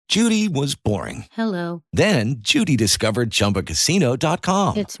Judy was boring. Hello. Then Judy discovered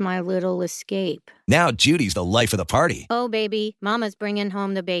ChumbaCasino.com. It's my little escape. Now Judy's the life of the party. Oh, baby, mama's bringing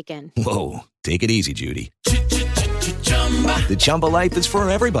home the bacon. Whoa, take it easy, Judy. The Chumba life is for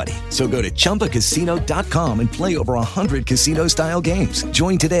everybody. So go to ChumbaCasino.com and play over 100 casino-style games.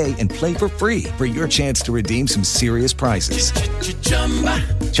 Join today and play for free for your chance to redeem some serious prizes.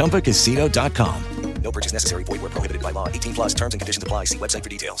 ChumbaCasino.com. No purchase necessary. Void where prohibited by law. 18 plus terms and conditions apply. See website for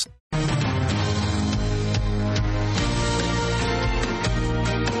details.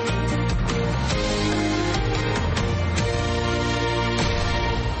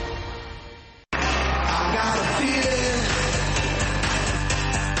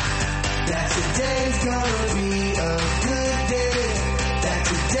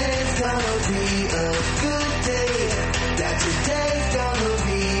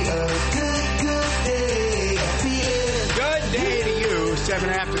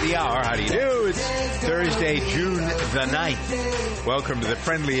 How do you do? It's Thursday, June the 9th. Welcome to the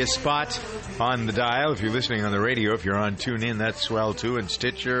friendliest spot on the dial. If you're listening on the radio, if you're on TuneIn, that's swell too, and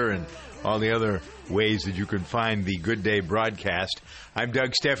Stitcher and all the other ways that you can find the Good Day broadcast. I'm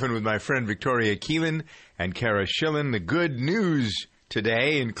Doug Stephan with my friend Victoria Keelan and Kara Schillen. The good news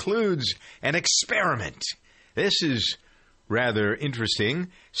today includes an experiment. This is rather interesting,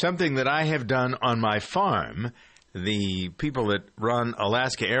 something that I have done on my farm. The people that run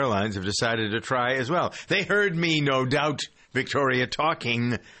Alaska Airlines have decided to try as well. They heard me, no doubt, Victoria,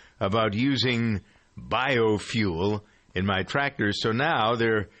 talking about using biofuel in my tractors. So now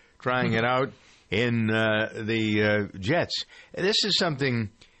they're trying it out in the jets. This is something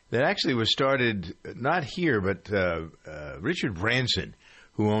that actually was started not here, but Richard Branson,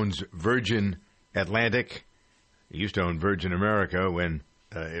 who owns Virgin Atlantic. He used to own Virgin America when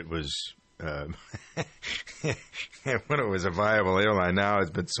it was... when it was a viable airline. Now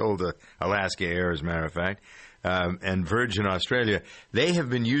it's been sold to Alaska Air, as a matter of fact, and Virgin Australia. They have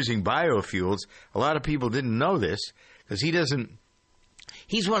been using biofuels. A lot of people didn't know this because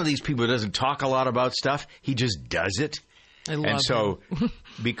he's one of these people who doesn't talk a lot about stuff. He just does it. I love him.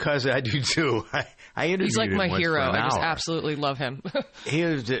 Because I do too, I interviewed him. He's like my hero. I just hour. Absolutely love him.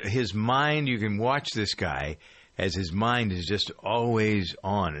 His mind, you can watch this guy as his mind is just always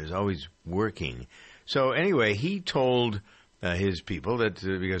on, is always working. So anyway, he told his people that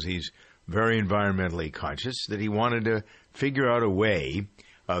because he's very environmentally conscious, that he wanted to figure out a way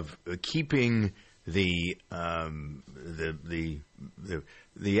of keeping the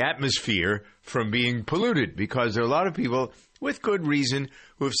atmosphere from being polluted, because there are a lot of people, with good reason,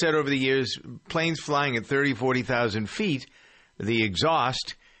 who have said over the years, planes flying at 30,000, 40,000 feet, the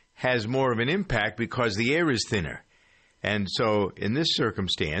exhaust has more of an impact because the air is thinner. And so in this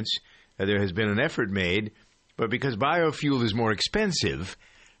circumstance, there has been an effort made, but because biofuel is more expensive,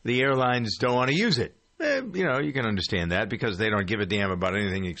 the airlines don't want to use it. You can understand that because they don't give a damn about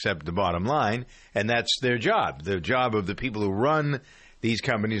anything except the bottom line, and that's their job. The job of the people who run these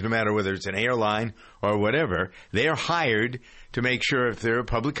companies, no matter whether it's an airline or whatever, they're hired to make sure, if they're a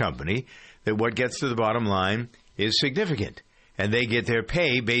public company, that what gets to the bottom line is significant. And they get their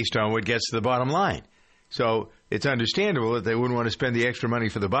pay based on what gets to the bottom line. So it's understandable that they wouldn't want to spend the extra money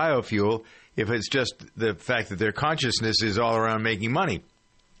for the biofuel if it's just the fact that their consciousness is all around making money.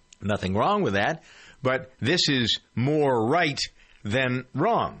 Nothing wrong with that, but this is more right than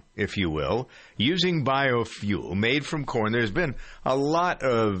wrong, if you will. Using biofuel made from corn, there's been a lot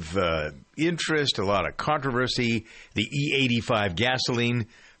of interest, a lot of controversy. The E85 gasoline,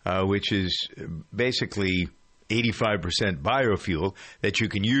 which is basically 85% biofuel that you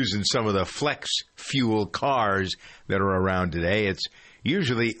can use in some of the flex fuel cars that are around today. It's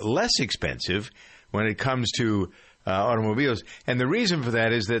usually less expensive when it comes to automobiles. And the reason for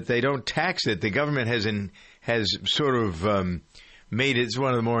that is that they don't tax it. The government has sort of made it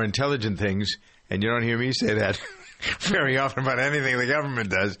one of the more intelligent things, and you don't hear me say that very often about anything the government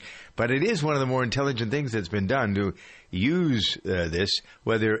does, but it is one of the more intelligent things that's been done to use this,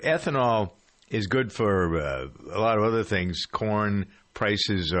 whether ethanol is good for a lot of other things. Corn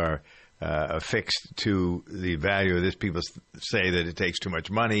prices are affixed to the value of this. People say that it takes too much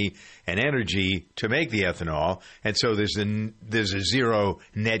money and energy to make the ethanol, and so there's a zero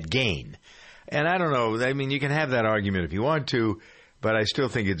net gain. And I don't know. I mean, you can have that argument if you want to, but I still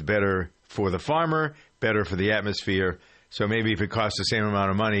think it's better for the farmer, better for the atmosphere. So maybe if it costs the same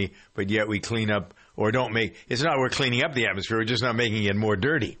amount of money, but yet we clean up or don't make – it's not we're cleaning up the atmosphere. We're just not making it more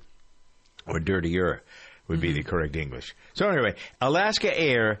dirty. Or dirtier would be the correct English. So anyway, Alaska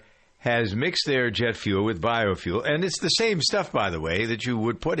Air has mixed their jet fuel with biofuel, and it's the same stuff, by the way, that you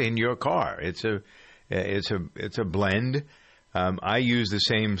would put in your car. It's a blend. I use the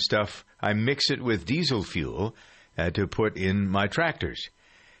same stuff. I mix it with diesel fuel to put in my tractors.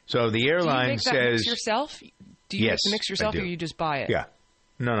 So the airline Do you make that says... mix yourself? Do you Yes, make the mix yourself, I do. or you just buy it? Yeah.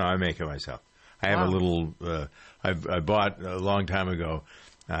 No, I make it myself. I have a little... I bought a long time ago.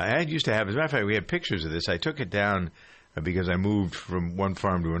 I used to have... As a matter of fact, we had pictures of this. I took it down because I moved from one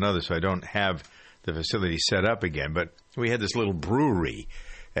farm to another, so I don't have the facility set up again. But we had this little brewery,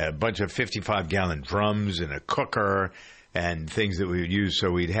 a bunch of 55-gallon drums and a cooker and things that we would use.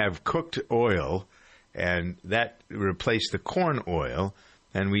 So we'd have cooked oil, and that replaced the corn oil,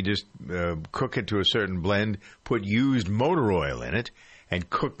 and we just cook it to a certain blend, put used motor oil in it, and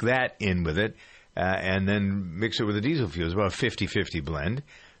cook that in with it, and then mix it with the diesel fuel. It was about a 50-50 blend.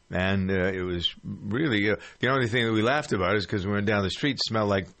 And it was really, the only thing that we laughed about is because we went down the street, it smelled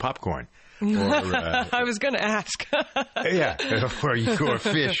like popcorn. Or, I was going to ask. Yeah, or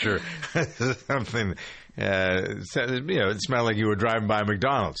fish or something. It smelled like you were driving by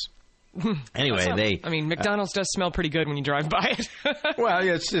McDonald's. Anyway, McDonald's does smell pretty good when you drive by it. Well,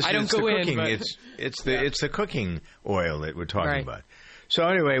 yeah, it's just I don't it's go the in, cooking. but It's the cooking oil that we're talking Right. about. So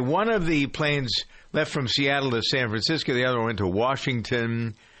anyway, one of the planes left from Seattle to San Francisco. The other one went to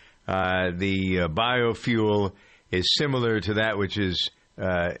Washington. The biofuel is similar to that, which is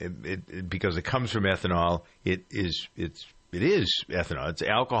because it comes from ethanol. It is ethanol. It's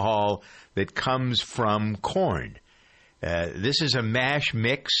alcohol that comes from corn. This is a mash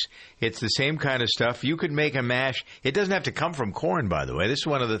mix. It's the same kind of stuff. You could make a mash. It doesn't have to come from corn, by the way. This is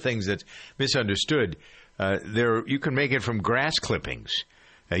one of the things that's misunderstood. You can make it from grass clippings.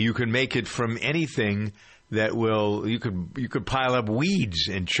 You can make it from anything that will. You could pile up weeds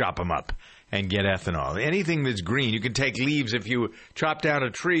and chop them up and get ethanol. Anything that's green. You can take leaves. If you chop down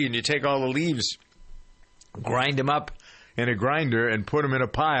a tree and you take all the leaves, grind them up in a grinder and put them in a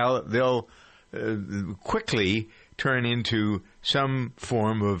pile, they'll quickly turn into some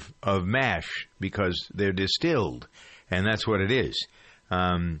form of mash because they're distilled, and that's what it is.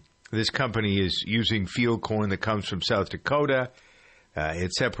 This company is using field corn that comes from South Dakota.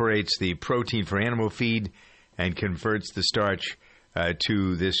 It separates the protein for animal feed and converts the starch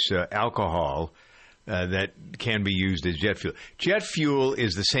to this alcohol that can be used as jet fuel. Jet fuel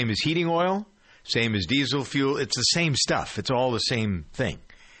is the same as heating oil, same as diesel fuel. It's the same stuff. It's all the same thing.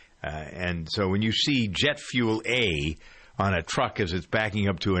 And so when you see jet fuel A on a truck as it's backing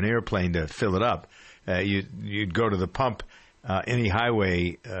up to an airplane to fill it up, you'd go to the pump. Any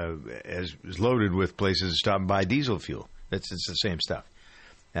highway is loaded with places to stop and buy diesel fuel. It's the same stuff.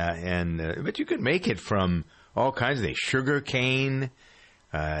 But you can make it from all kinds of things. Sugar cane.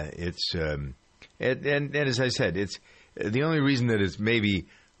 And as I said, it's the only reason that it's maybe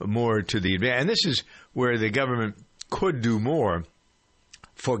more to the advantage. And this is where the government could do more.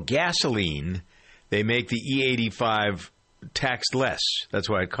 For gasoline, they make the E85 taxed less. That's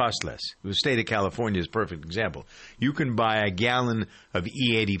why it costs less. The state of California is a perfect example. You can buy a gallon of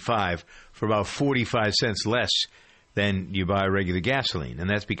E85 for about 45 cents less than you buy regular gasoline, and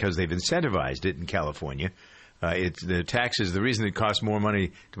that's because they've incentivized it in California. The taxes, the reason it costs more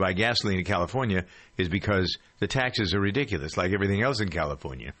money to buy gasoline in California is because the taxes are ridiculous, like everything else in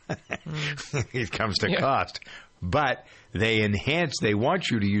California. It comes to cost. But they want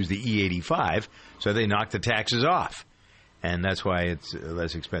you to use the E85, so they knock the taxes off. And that's why it's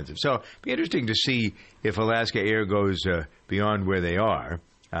less expensive. So it'd be interesting to see if Alaska Air goes beyond where they are.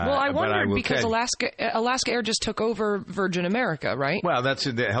 Well, I wondered because Alaska Air just took over Virgin America, right? Well, that's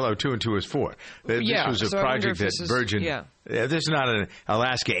Hello 2 and 2 is 4. This was a project that Virgin. This is not an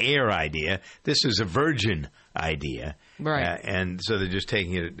Alaska Air idea. This is a Virgin idea. Right. And so they're just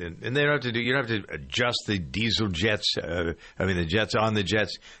taking it, and they don't have to you don't have to adjust the diesel jets. The jets on the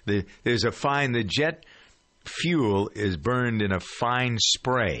jets. The jet fuel is burned in a fine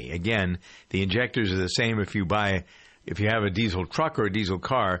spray. Again, the injectors are the same if you have a diesel truck or a diesel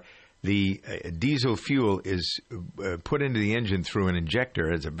car. The diesel fuel is put into the engine through an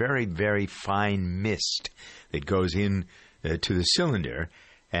injector as a very, very fine mist that goes in to the cylinder,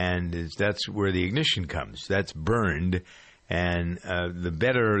 and that's where the ignition comes. That's burned, and the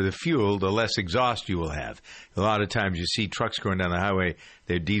better the fuel, the less exhaust you will have. A lot of times you see trucks going down the highway,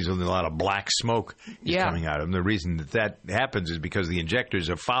 they're diesel, and a lot of black smoke is coming out of them. The reason that happens is because the injectors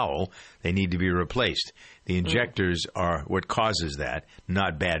are foul. They need to be replaced. The injectors are what causes that,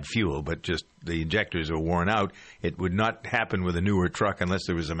 not bad fuel, but just the injectors are worn out. It would not happen with a newer truck unless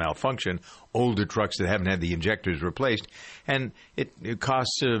there was a malfunction. Older trucks that haven't had the injectors replaced, and it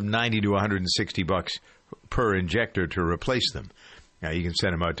costs $90 to $160 per injector to replace them. Now, you can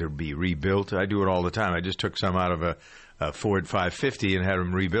send them out to be rebuilt. I do it all the time. I just took some out of a Ford 550 and had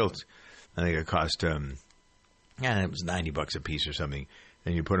them rebuilt. I think it cost and it was $90 a piece or something.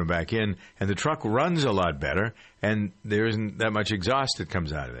 And you put them back in, and the truck runs a lot better, and there isn't that much exhaust that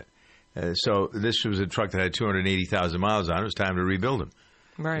comes out of it. So this was a truck that had 280,000 miles on it. It was time to rebuild them.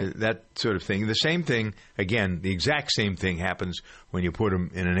 Right. That sort of thing. The same thing, again, the exact same thing happens when you put them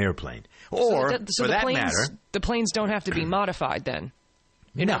in an airplane. Or, for that matter... The planes don't have to be modified, then,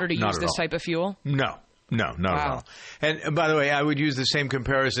 in order to use this type of fuel? No, not at all. And by the way, I would use the same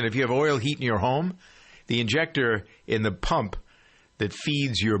comparison. If you have oil heat in your home, the injector in the pump that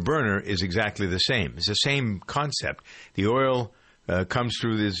feeds your burner is exactly the same. It's the same concept. The oil comes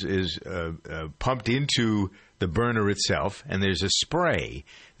through this, is pumped into the burner itself, and there's a spray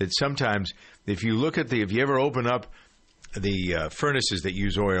that sometimes, if you ever open up the furnaces that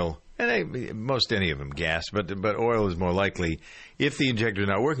use oil, and most any of them gas, but oil is more likely. If the injector is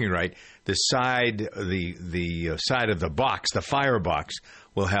not working right, the side of the box, the firebox,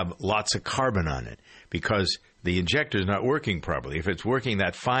 will have lots of carbon on it because the injector is not working properly. If it's working,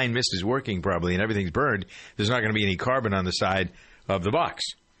 that fine mist is working properly, and everything's burned, there's not going to be any carbon on the side of the box.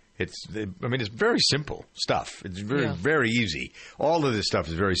 It's very simple stuff. It's very easy. All of this stuff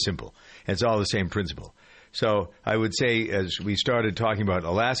is very simple. It's all the same principle. So I would say, as we started talking about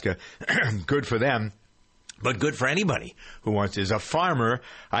Alaska, good for them, but good for anybody who wants. As a farmer,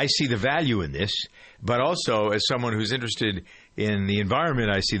 I see the value in this, but also as someone who's interested in the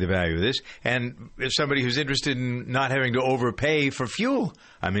environment, I see the value of this. And as somebody who's interested in not having to overpay for fuel,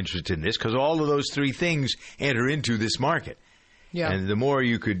 I'm interested in this because all of those three things enter into this market. Yeah. And the more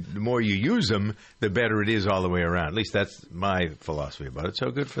you use them, the better it is all the way around. At least that's my philosophy about it. So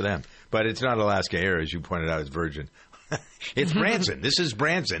good for them. But it's not Alaska Air, as you pointed out. It's Virgin. It's Branson. This is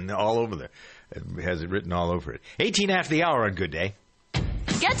Branson all over there. It has it written all over it. 18 after the hour on Good Day.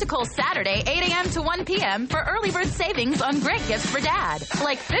 Get to Kohl's Saturday, 8 a.m. to 1 p.m. for early bird savings on great gifts for Dad.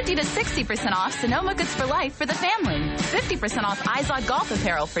 Like 50 to 60% off Sonoma Goods for Life for the family. 50% off Izod golf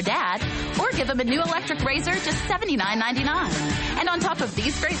apparel for Dad. Or give him a new electric razor, just $79.99. And on top of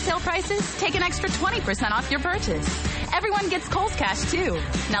these great sale prices, take an extra 20% off your purchase. Everyone gets Kohl's cash, too.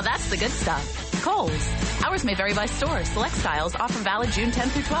 Now that's the good stuff. Kohl's. Hours may vary by store. Select styles. Offer valid June 10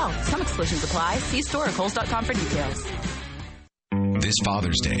 through 12. Some exclusions apply. See store or kohls.com for details. This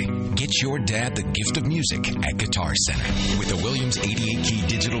Father's Day, get your dad the gift of music at Guitar Center. With a Williams 88-key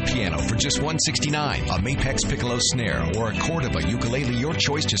digital piano for just $169, a Mapex piccolo snare, or a chord of a ukulele, your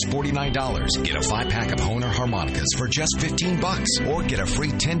choice, just $49. Get a 5-pack of Hohner harmonicas for just $15. Or get a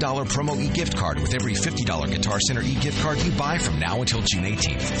free $10 promo e-gift card with every $50 Guitar Center e-gift card you buy from now until June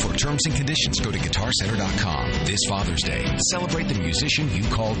 18th. For terms and conditions, go to GuitarCenter.com. This Father's Day, celebrate the musician you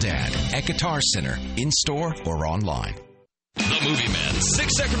call Dad at Guitar Center, in-store or online. The Movie Man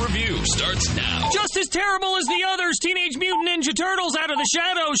 6-second review starts now. Just as terrible as the others, Teenage Mutant Ninja Turtles out of the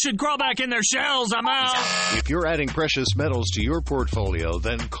shadows should crawl back in their shells. I'm out. If you're adding precious metals to your portfolio,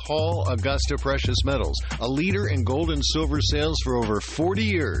 then call Augusta Precious Metals, a leader in gold and silver sales for over 40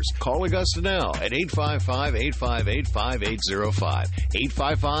 years. Call Augusta now at 855-858-5805.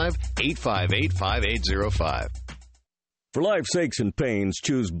 855-858-5805. For life's aches and pains,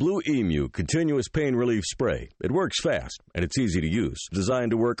 choose Blue Emu Continuous Pain Relief Spray. It works fast, and it's easy to use.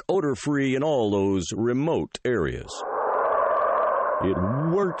 Designed to work odor-free in all those remote areas. It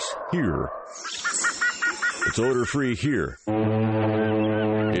works here. It's odor-free here.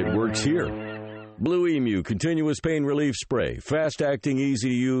 It works here. Blue Emu Continuous Pain Relief Spray. Fast-acting,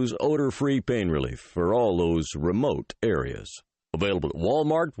 easy-to-use, odor-free pain relief for all those remote areas. Available at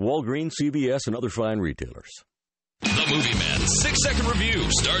Walmart, Walgreens, CVS, and other fine retailers. The Movie Man 6-second review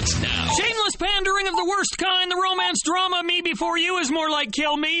starts now. Shameless pandering of the worst kind. The romance drama Me Before You is more like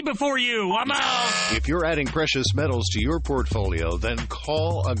Kill Me Before You. I'm out. If you're adding precious metals to your portfolio, then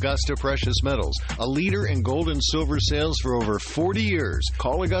call Augusta Precious Metals, a leader in gold and silver sales for over 40 years.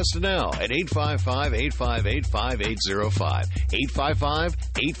 Call Augusta now at 855-858-5805.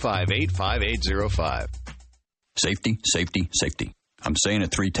 855-858-5805. Safety, safety, safety. I'm saying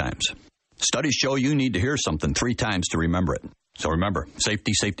it 3 times. Studies show you need to hear something 3 times to remember it. So remember,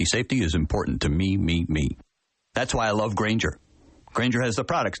 safety, safety, safety is important to me, me, me. That's why I love Grainger. Grainger has the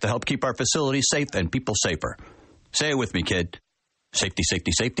products to help keep our facilities safe and people safer. Say it with me, kid. Safety,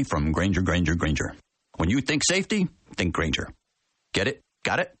 safety, safety from Grainger, Grainger, Grainger. When you think safety, think Grainger. Get it?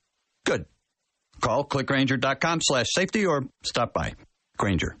 Got it? Good. Call clickgrainger.com/safety or stop by.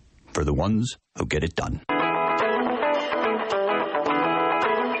 Grainger, for the ones who get it done.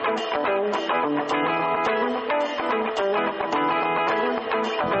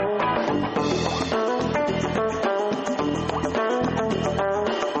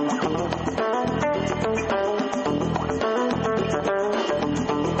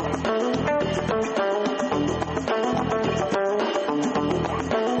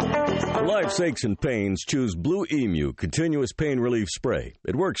 life's aches and pains, choose Blue Emu Continuous Pain Relief Spray.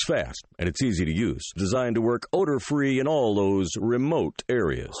 It works fast, and it's easy to use. Designed to work odor-free in all those remote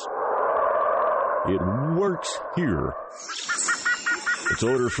areas. It works here. It's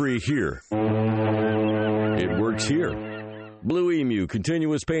odor-free here. It works here. Blue Emu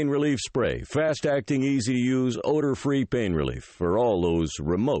Continuous Pain Relief Spray. Fast-acting, easy-to-use, odor-free pain relief for all those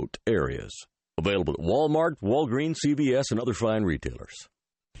remote areas. Available at Walmart, Walgreens, CVS, and other fine retailers.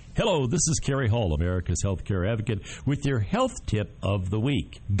 Hello, this is Kerry Hall, America's healthcare advocate, with your health tip of the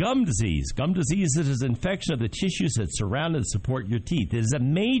week. Gum disease. Gum disease is an infection of the tissues that surround and support your teeth. It is a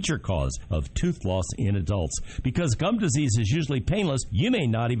major cause of tooth loss in adults. Because gum disease is usually painless, you may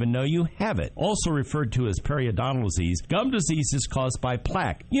not even know you have it. Also referred to as periodontal disease, gum disease is caused by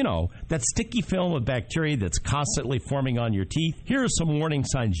plaque. You know, that sticky film of bacteria that's constantly forming on your teeth. Here are some warning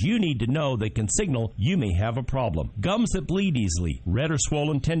signs you need to know that can signal you may have a problem. Gums that bleed easily, red or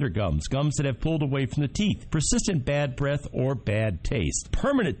swollen tender gums, gums that have pulled away from the teeth, persistent bad breath or bad taste,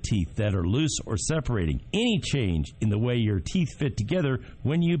 permanent teeth that are loose or separating, any change in the way your teeth fit together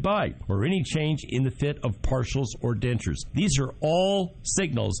when you bite, or any change in the fit of partials or dentures. These are all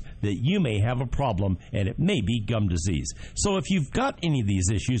signals that you may have a problem, and it may be gum disease. So if you've got any of these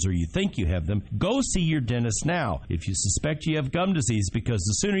issues or you think you have them, go see your dentist now if you suspect you have gum disease, because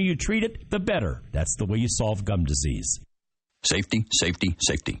the sooner you treat it, the better. That's the way you solve gum disease. Safety, safety,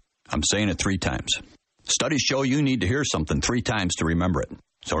 safety. I'm saying it 3 times. Studies show you need to hear something 3 times to remember it.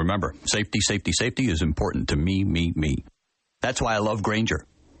 So remember, safety, safety, safety is important to me, me, me. That's why I love Grainger.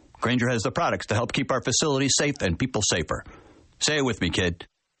 Grainger has the products to help keep our facilities safe and people safer. Say it with me, kid.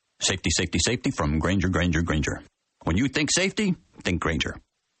 Safety, safety, safety from Grainger, Grainger, Grainger. When you think safety, think Grainger.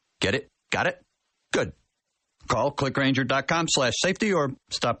 Get it? Got it? Good. Call clickgrainger.com/safety or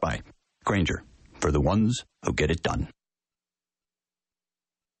stop by. Grainger, for the ones who get it done.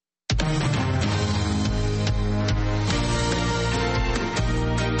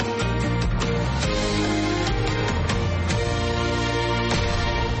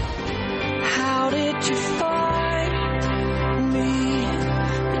 How did you find me?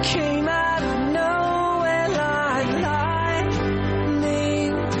 You came out of nowhere like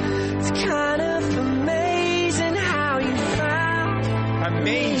lightning. It's kind of amazing how you found.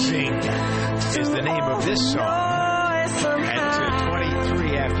 Amazing is the name of this song. At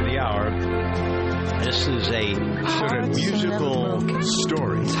 23 after the hour, this is a sort of musical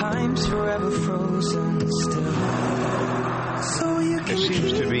story. Time's forever frozen still. So you There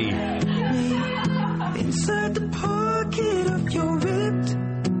seems to be inside the pocket of your ripped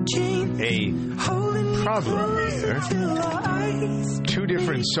jeans, a problem here. 2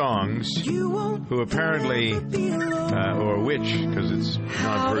 different songs who apparently, or which, because it's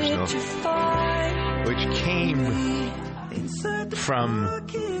non-personal, which came from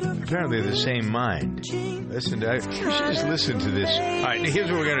apparently the same mind. Listen, we should just listen to this. All right, here's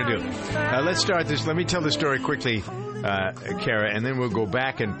what we're going to do. Let's start this. Let me tell the story quickly, Kara, and then we'll go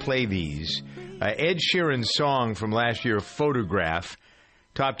back and play these. Ed Sheeran's song from last year, Photograph,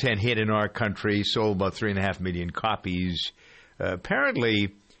 top 10 hit in our country, sold about 3.5 million copies.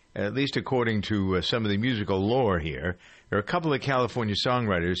 Apparently, at least according to some of the musical lore here, there are a couple of California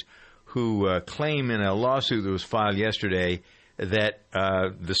songwriters who claim in a lawsuit that was filed yesterday that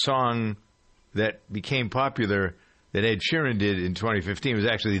the song that became popular that Ed Sheeran did in 2015 was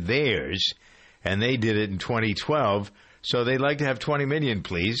actually theirs, and they did it in 2012. So they'd like to have $20 million,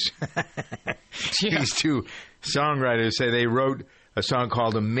 please. These 2 songwriters say they wrote a song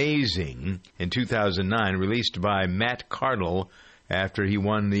called Amazing in 2009, released by Matt Cardle after he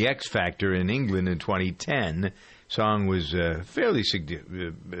won the X Factor in England in 2010. Song was fairly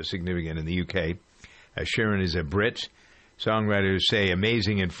significant in the UK. Sheeran is a Brit. Songwriters say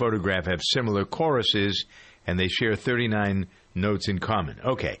Amazing and Photograph have similar choruses, and they share 39 notes in common.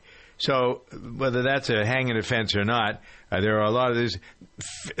 Okay. So whether that's a hanging offense or not, there are a lot of this.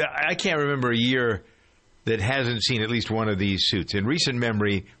 I can't remember a year that hasn't seen at least one of these suits. In recent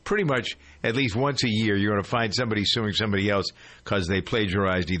memory, pretty much at least once a year, you're going to find somebody suing somebody else because they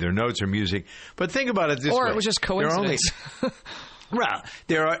plagiarized either notes or music. But think about it this way. Or it was just coincidence.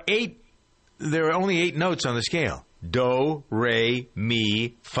 There are only 8 notes on the scale. Do, re,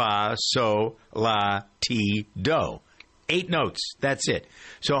 mi, fa, so, la, ti, do. 8 notes. That's it.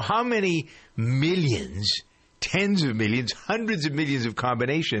 So how many millions, tens of millions, hundreds of millions of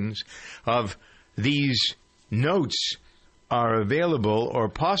combinations of these notes are available or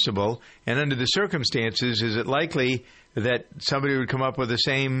possible? And under the circumstances, is it likely that somebody would come up with the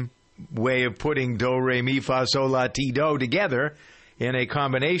same way of putting do, re, mi, fa, sol, la, ti, do together in a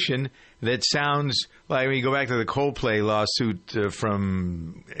combination that sounds like, when you go back to the Coldplay lawsuit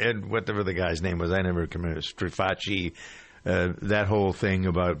from whatever the guy's name was, I never remember, Strafacci, that whole thing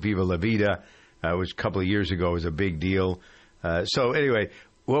about Viva La Vida, which a couple of years ago was a big deal. So anyway,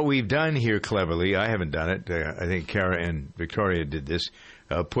 what we've done here cleverly, I haven't done it, I think Kara and Victoria did this,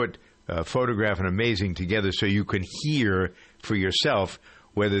 put Photograph and Amazing together so you can hear for yourself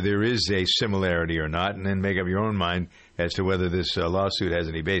whether there is a similarity or not, and then make up your own mind as to whether this lawsuit has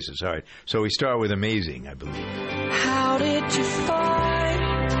any basis. All right, so we start with Amazing, I believe. How did you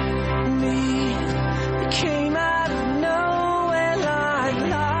find me? It came out of nowhere like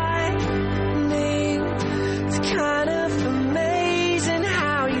lightning. It's kind of amazing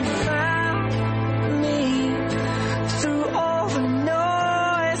how you found me through all the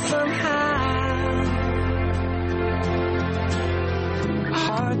noise somehow.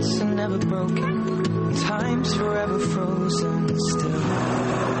 Hearts are never broken, time's forever frozen still.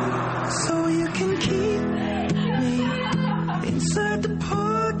 So you can keep me inside the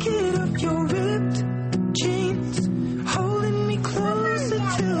pocket of your ripped jeans, holding me closer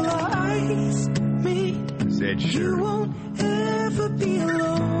till our eyes meet. You won't ever be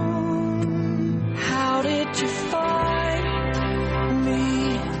alone. How did you find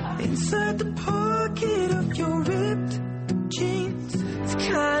me inside the pocket of your ripped jeans? It's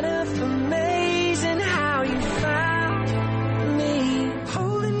kind of amazing how you found me,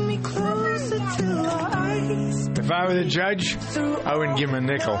 holding me closer till our eyes. If I were the judge, I wouldn't give him a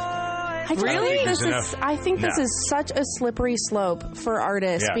nickel. I think this is such a slippery slope for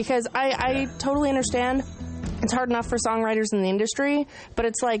artists because I totally understand it's hard enough for songwriters in the industry, but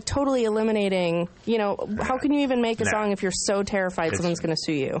it's like totally eliminating, how can you even make a song if you're so terrified someone's going to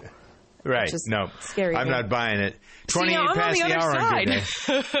sue you? Right. No. Scary. I'm not buying it. 28 I'm past on the hour. other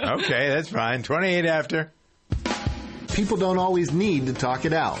Okay, that's fine. 28 after. People don't always need to talk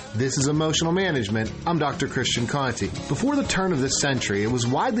it out. This is Emotional Management. I'm Dr. Christian Conti. Before the turn of this century, it was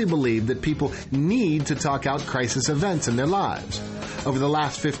widely believed that people need to talk out crisis events in their lives. Over the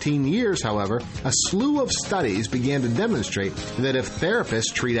last 15 years, however, a slew of studies began to demonstrate that if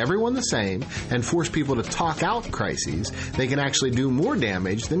therapists treat everyone the same and force people to talk out crises, they can actually do more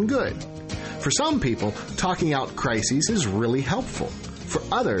damage than good. For some people, talking out crises is really helpful. For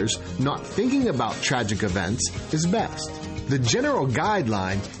others, not thinking about tragic events is best. The general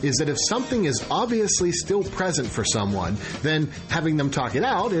guideline is that if something is obviously still present for someone, then having them talk it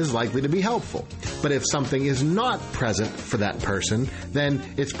out is likely to be helpful. But if something is not present for that person, then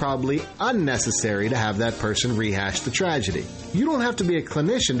it's probably unnecessary to have that person rehash the tragedy. You don't have to be a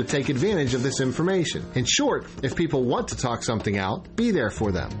clinician to take advantage of this information. In short, if people want to talk something out, be there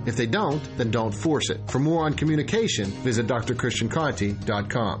for them. If they don't, then don't force it. For more on communication, visit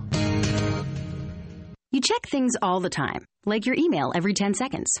drchristianconti.com. You check things all the time, like your email every 10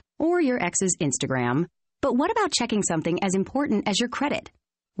 seconds, or your ex's Instagram. But what about checking something as important as your credit?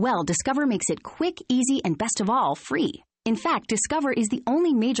 Well, Discover makes it quick, easy, and best of all, free. In fact, Discover is the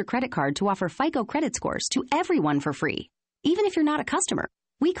only major credit card to offer FICO credit scores to everyone for free, even if you're not a customer.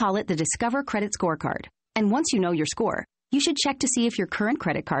 We call it the Discover Credit Scorecard. And once you know your score, you should check to see if your current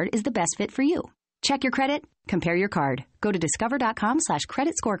credit card is the best fit for you. Check your credit, compare your card. Go to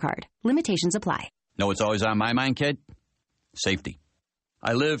discover.com/credit scorecard. Limitations apply. Know what's always on my mind, kid? Safety.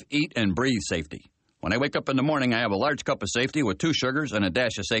 I live, eat, and breathe safety. When I wake up in the morning, I have a large cup of safety with 2 sugars and a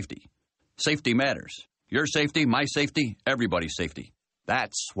dash of safety. Safety matters. Your safety, my safety, everybody's safety.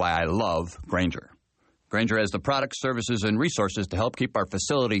 That's why I love Grainger. Grainger has the products, services, and resources to help keep our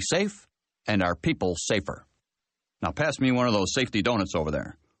facility safe and our people safer. Now pass me one of those safety donuts over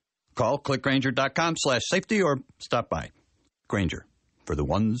there. Call clickgrainger.com/safety or stop by. Grainger, for the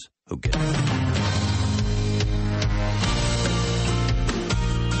ones who get it.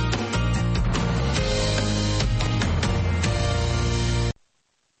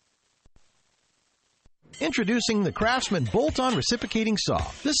 Introducing the Craftsman Bolt-On Reciprocating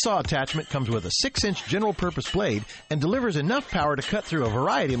Saw. This saw attachment comes with a 6-inch general-purpose blade and delivers enough power to cut through a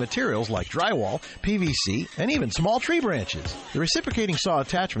variety of materials like drywall, PVC, and even small tree branches. The reciprocating saw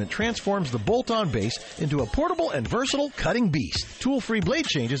attachment transforms the bolt-on base into a portable and versatile cutting beast. Tool-free blade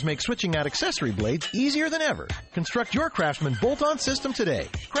changes make switching out accessory blades easier than ever. Construct your Craftsman Bolt-On system today.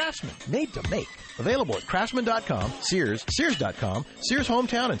 Craftsman, made to make. Available at craftsman.com, Sears, Sears.com, Sears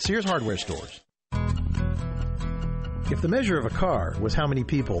Hometown, and Sears Hardware stores. If the measure of a car was how many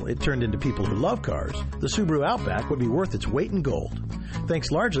people it turned into people who love cars, the Subaru Outback would be worth its weight in gold, thanks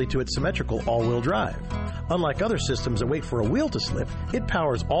largely to its symmetrical all-wheel drive. Unlike other systems that wait for a wheel to slip, it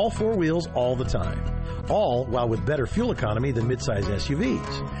powers all 4 wheels all the time, all while with better fuel economy than midsize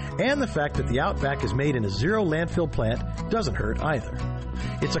SUVs. And the fact that the Outback is made in a zero landfill plant doesn't hurt either.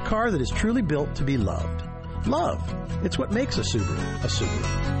 It's a car that is truly built to be loved. Love. It's what makes a Subaru a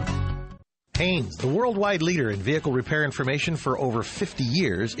Subaru. Haynes, the worldwide leader in vehicle repair information for over 50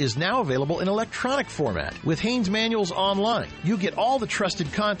 years, is now available in electronic format. With Haynes Manuals Online, you get all the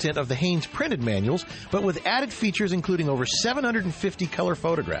trusted content of the Haynes printed manuals, but with added features including over 750 color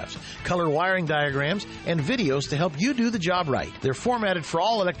photographs, color wiring diagrams, and videos to help you do the job right. They're formatted for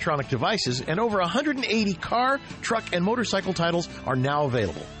all electronic devices, and over 180 car, truck, and motorcycle titles are now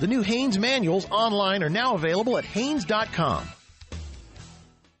available. The new Haynes Manuals Online are now available at Haynes.com.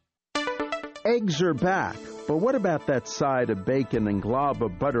 Eggs are back, but what about that side of bacon and glob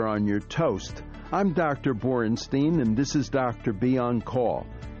of butter on your toast? I'm Dr. Borenstein, and this is Dr. B on Call.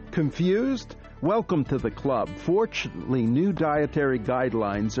 Confused? Welcome to the club. Fortunately, new dietary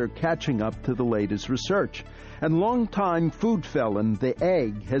guidelines are catching up to the latest research, and longtime food felon, the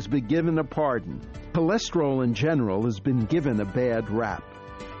egg, has been given a pardon. Cholesterol in general has been given a bad rap.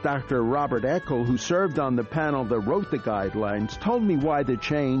 Dr. Robert Eckel, who served on the panel that wrote the guidelines, told me why the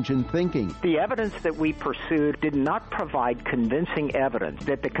change in thinking. The evidence that we pursued did not provide convincing evidence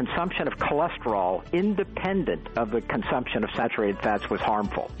that the consumption of cholesterol, independent of the consumption of saturated fats, was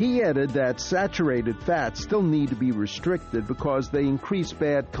harmful. He added that saturated fats still need to be restricted because they increase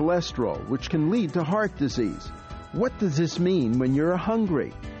bad cholesterol, which can lead to heart disease. What does this mean when you're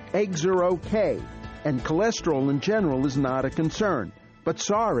hungry? Eggs are okay, and cholesterol in general is not a concern. But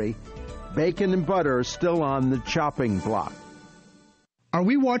sorry, bacon and butter are still on the chopping block. Are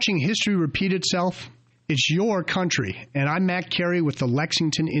we watching history repeat itself? It's your country, and I'm Matt Carey with the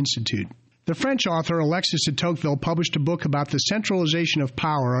Lexington Institute. The French author Alexis de Tocqueville published a book about the centralization of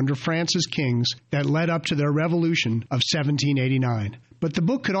power under France's kings that led up to their revolution of 1789. But the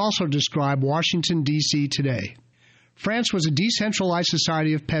book could also describe Washington, D.C. today. France was a decentralized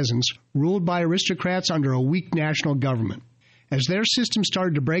society of peasants ruled by aristocrats under a weak national government. As their system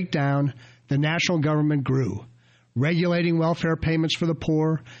started to break down, the national government grew, regulating welfare payments for the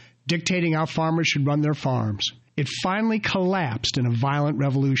poor, dictating how farmers should run their farms. It finally collapsed in a violent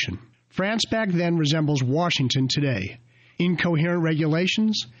revolution. France back then resembles Washington today. Incoherent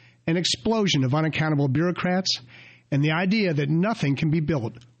regulations, an explosion of unaccountable bureaucrats, and the idea that nothing can be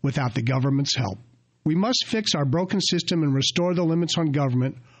built without the government's help. We must fix our broken system and restore the limits on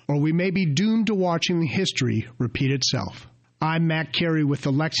government, or we may be doomed to watching history repeat itself. I'm Matt Carey with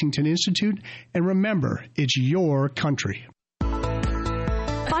the Lexington Institute, and remember, it's your country.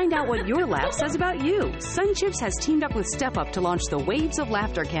 Find out what your laugh says about you. Sun Chips has teamed up with Step Up to launch the Waves of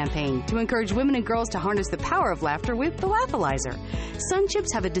Laughter campaign to encourage women and girls to harness the power of laughter with the Laughalyzer. Sun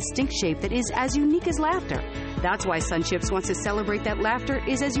Chips have a distinct shape that is as unique as laughter. That's why Sun Chips wants to celebrate that laughter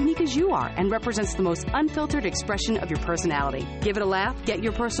is as unique as you are and represents the most unfiltered expression of your personality. Give it a laugh, get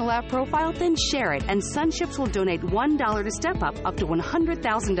your personal laugh profile, then share it, and Sun Chips will donate $1 to Step Up to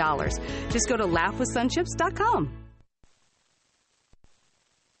 $100,000. Just go to laughwithsunchips.com.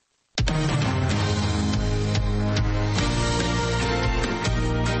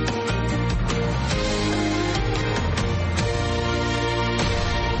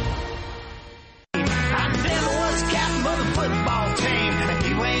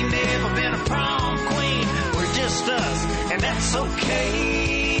 That's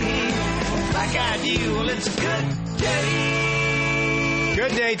okay. Like I do, well, it's a good day.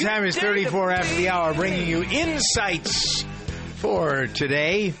 Good day. Time is 34 after the hour, bringing you insights for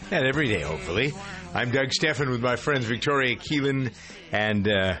today and every day, hopefully. I'm Doug Steffen with my friends Victoria Keelan and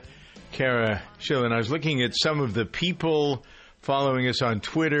Kara Schillen. I was looking at some of the people following us on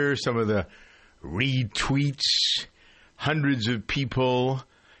Twitter, some of the retweets, hundreds of people.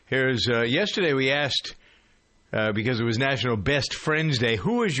 Here's yesterday we asked, because it was National Best Friends Day,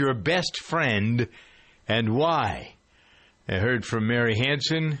 who is your best friend and why? I heard from Mary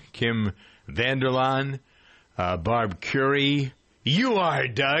Hansen, Kim Vanderlaan, Barb Curie. You are,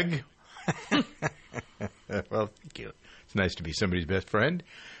 Doug. Well, thank you. It's nice to be somebody's best friend.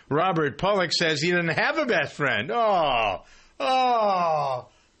 Robert Pollock says he doesn't have a best friend. Oh,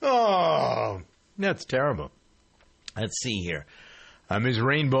 that's terrible. Let's see here. Ms.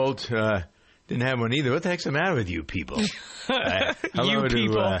 Rainbolt didn't have one either. What the heck's the matter with you people? You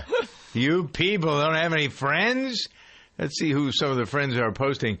people. You people don't have any friends? Let's see who some of the friends are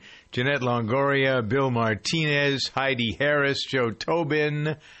posting. Jeanette Longoria, Bill Martinez, Heidi Harris, Joe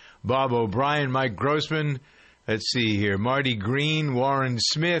Tobin, Bob O'Brien, Mike Grossman. Let's see here. Marty Green, Warren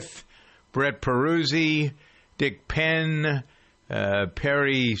Smith, Brett Peruzzi, Dick Penn,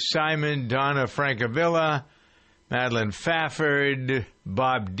 Perry Simon, Donna Francavilla, Madeline Fafford,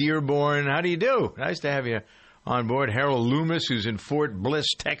 Bob Dearborn. How do you do? Nice to have you on board. Harold Loomis, who's in Fort Bliss,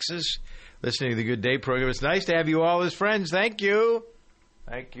 Texas, listening to the Good Day program. It's nice to have you all as friends. Thank you.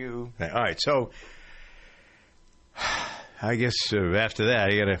 Thank you. All right, so I guess after that,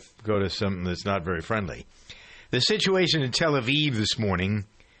 I got to go to something that's not very friendly. The situation in Tel Aviv this morning,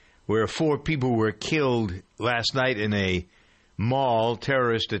 where 4 people were killed last night in a mall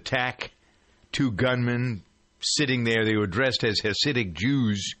terrorist attack. 2 gunmen sitting there. They were dressed as Hasidic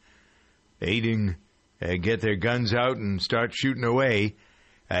Jews, aiding get their guns out and start shooting away.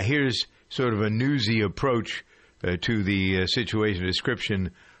 Here's sort of a newsy approach to the situation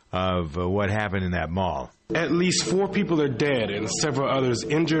description of what happened in that mall. At least 4 people are dead and several others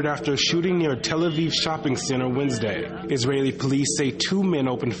injured after a shooting near a Tel Aviv shopping center Wednesday. Israeli police say 2 men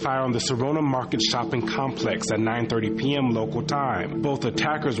opened fire on the Sarona Market shopping complex at 9:30 p.m. local time. Both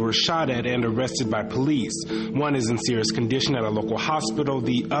attackers were shot at and arrested by police. One is in serious condition at a local hospital.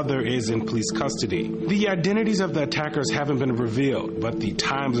 The other is in police custody. The identities of the attackers haven't been revealed, but the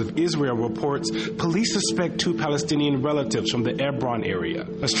Times of Israel reports police suspect 2 Palestinian relatives from the Hebron area.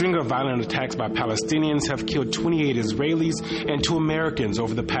 A string of violent attacks by Palestinians have killed 28 Israelis and 2 Americans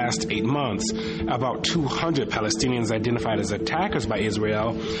over the past 8 months. About 200 Palestinians identified as attackers by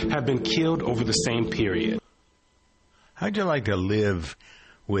Israel have been killed over the same period. How'd you like to live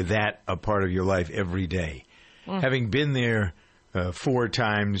with that a part of your life every day? Having been there 4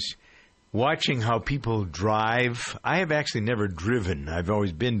 times, watching how people drive. I have actually never driven. I've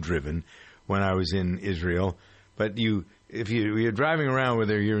always been driven when I was in Israel. But if you're driving around,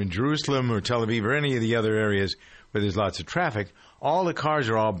 whether you're in Jerusalem or Tel Aviv or any of the other areas where there's lots of traffic, all the cars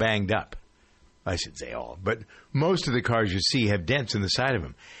are all banged up. I should say all, but most of the cars you see have dents in the side of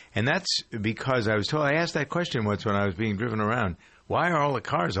them. And that's because I asked that question once when I was being driven around, why are all the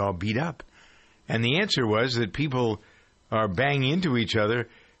cars all beat up? And the answer was that people are banging into each other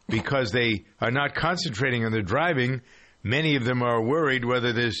because they are not concentrating on their driving. Many of them are worried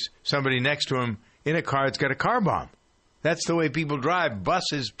whether there's somebody next to them in a car that's got a car bomb. That's the way people drive.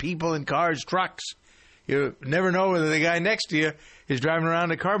 Buses, people in cars, trucks. You never know whether the guy next to you is driving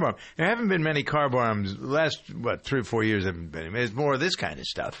around a car bomb. There haven't been many car bombs. The last, 3 or 4 years haven't been. It's more of this kind of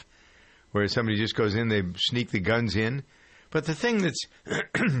stuff, where somebody just goes in, they sneak the guns in. But the thing that's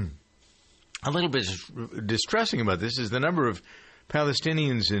a little bit distressing about this is the number of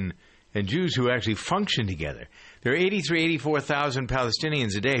Palestinians and Jews who actually function together. There are 84,000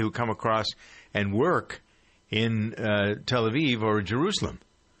 Palestinians a day who come across and work in Tel Aviv or Jerusalem.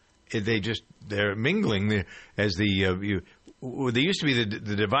 They're mingling. There used to be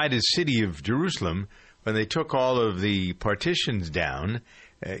the divided city of Jerusalem. When they took all of the partitions down,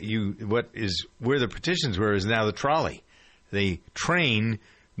 where the partitions were is now the trolley. The train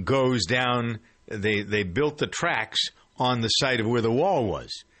goes down. They built the tracks on the site of where the wall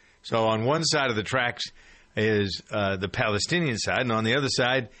was. So on one side of the tracks is the Palestinian side, and on the other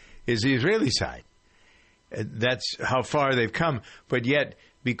side is the Israeli side. That's how far they've come. But yet,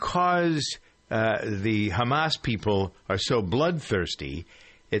 because the Hamas people are so bloodthirsty,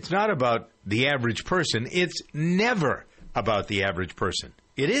 it's not about the average person. It's never about the average person.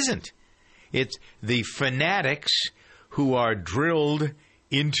 It isn't. It's the fanatics who are drilled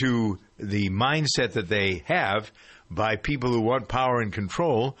into the mindset that they have by people who want power and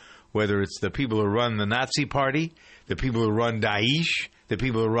control, whether it's the people who run the Nazi Party, the people who run Daesh, the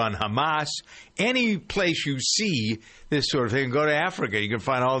people who run Hamas. Any place you see this sort of thing, go to Africa, you can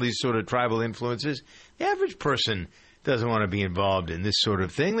find all these sort of tribal influences. The average person doesn't want to be involved in this sort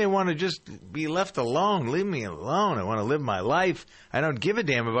of thing. They want to just be left alone. Leave me alone. I want to live my life. I don't give a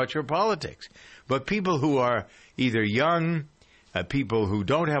damn about your politics. But people who are either young, people who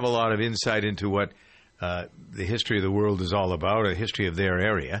don't have a lot of insight into what the history of the world is all about, or the history of their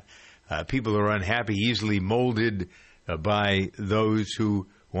area, people who are unhappy, easily molded by those who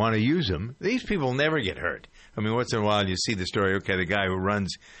want to use them. These people never get hurt. I mean, once in a while you see the story, okay, the guy who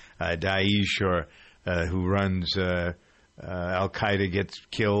runs Daesh or who runs Al-Qaeda gets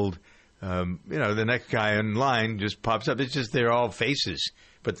killed. The next guy in line just pops up. It's just they're all faces.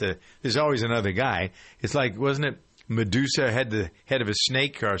 But there's always another guy. It's like, wasn't it Medusa had the head of a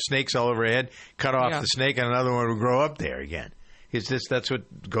snake, or snakes all over her head, cut off the snake and another one would grow up there again. It's just, that's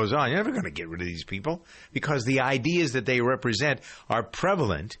what goes on. You're never going to get rid of these people because the ideas that they represent are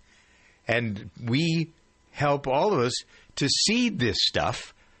prevalent, and we help all of us to seed this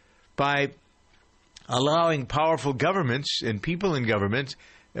stuff by allowing powerful governments and people in government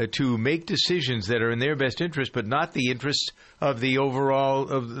to make decisions that are in their best interest, but not the interests of the overall,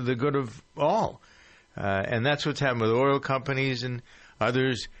 of the good of all. And that's what's happened with oil companies and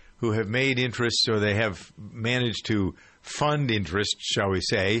others who have made interests, or they have managed to fund interests, shall we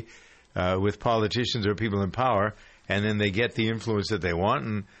say, with politicians or people in power, and then they get the influence that they want,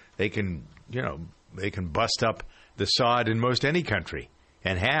 and they can, they can bust up the sod in most any country,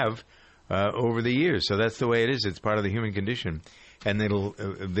 and have over the years. So that's the way it is. It's part of the human condition. And people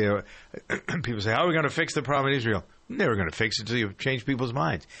say, how are we going to fix the problem in Israel? You're never going to fix it until you change people's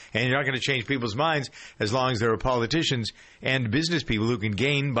minds. And you're not going to change people's minds as long as there are politicians and business people who can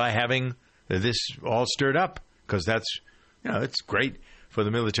gain by having this all stirred up. Because that's, it's great for the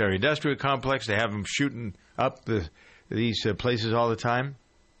military-industrial complex to have them shooting up these places all the time.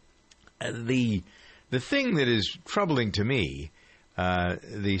 The thing that is troubling to me,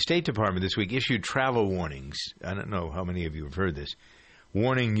 the State Department this week issued travel warnings. I don't know how many of you have heard this.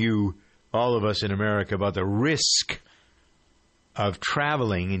 Warning you, all of us in America, about the risk of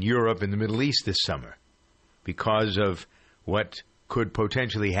traveling in Europe and the Middle East this summer because of what could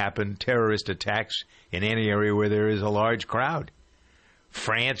potentially happen, terrorist attacks in any area where there is a large crowd.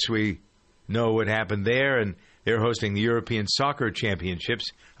 France, we know what happened there, and they're hosting the European Soccer Championships.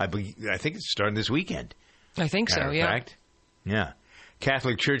 I think it's starting this weekend. I think so, yeah. Fact. Yeah.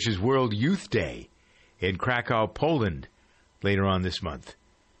 Catholic Church's World Youth Day in Krakow, Poland, later on this month,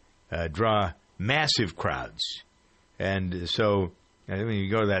 draw massive crowds. And so,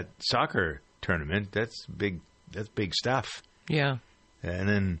 you go to that soccer tournament, that's big stuff. Yeah. And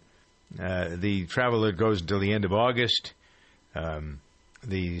then the travel that goes until the end of August,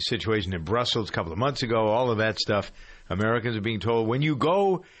 the situation in Brussels a couple of months ago, all of that stuff. Americans are being told, when you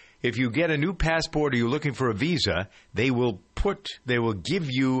go, if you get a new passport or you're looking for a visa, they will give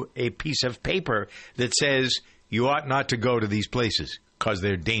you a piece of paper that says you ought not to go to these places because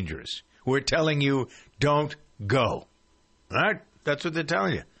they're dangerous. We're telling you, don't go. All right? That's what they're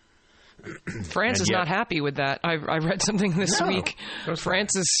telling you. France is not happy with that. I read something this week.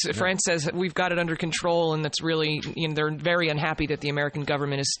 France says we've got it under control, and that's really, they're very unhappy that the American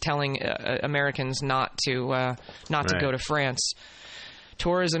government is telling Americans not to go to France.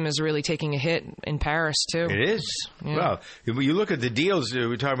 Tourism is really taking a hit in Paris too. It is. Yeah. Well, you look at the deals.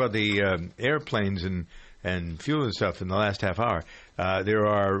 We talk about the airplanes and fuel and stuff in the last half hour.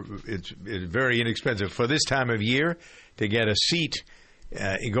 It's very inexpensive for this time of year to get a seat.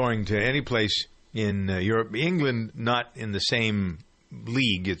 Going to any place in Europe, England, not in the same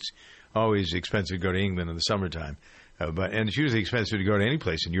league. It's always expensive to go to England in the summertime, and it's usually expensive to go to any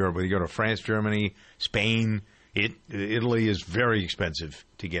place in Europe. Whether you go to France, Germany, Spain, Italy is very expensive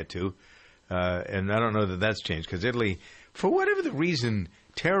to get to, and I don't know that that's changed because Italy, for whatever the reason,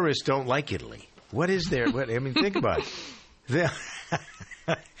 terrorists don't like Italy. What is there? Think about it.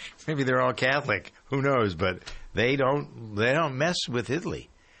 Maybe they're all Catholic. Who knows? But they don't mess with Italy.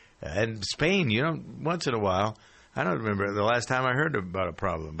 And Spain, once in a while, I don't remember the last time I heard about a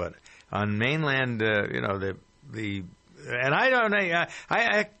problem. But on mainland, and I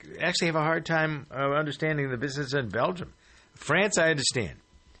actually have a hard time understanding the business in Belgium. France, I understand.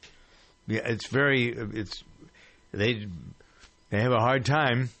 Yeah, they have a hard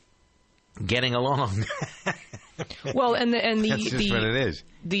time getting along. Well, that's just what it is.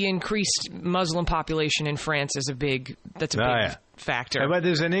 The increased Muslim population in France is a big factor. But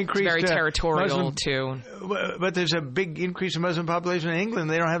there's an increase. It's very territorial too. But there's a big increase in Muslim population in England.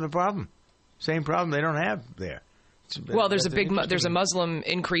 They don't have the problem. Same problem they don't have there. Well, there's a Muslim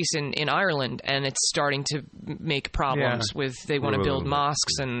increase in Ireland, and it's starting to make problems with. They want to build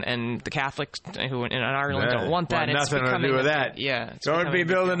mosques, and the Catholics who in Ireland don't want that. Well, nothing to do with that. Don't be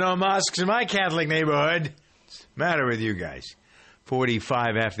building no mosques in my Catholic neighborhood. What's the matter with you guys?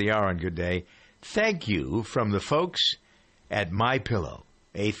 45 after the hour on Good Day. Thank you from the folks at MyPillow.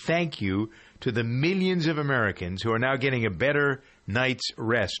 A thank you to the millions of Americans who are now getting a better night's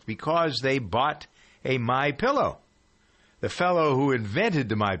rest because they bought a MyPillow. The fellow who invented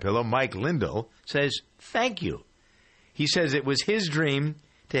the MyPillow, Mike Lindell, says thank you. He says it was his dream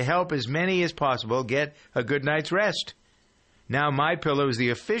to help as many as possible get a good night's rest. Now MyPillow is the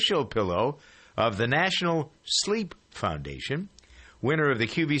official pillow of the National Sleep Foundation, winner of the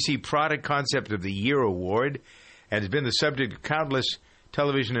QVC Product Concept of the Year Award, and has been the subject of countless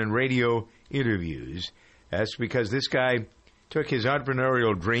television and radio interviews. That's because this guy took his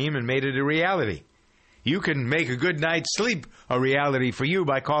entrepreneurial dream and made it a reality. You can make a good night's sleep a reality for you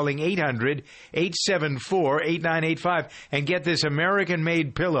by calling 800-874-8985 and get this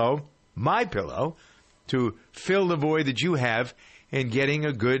American-made pillow, MyPillow, to fill the void that you have in getting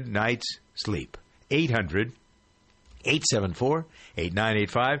a good night's sleep.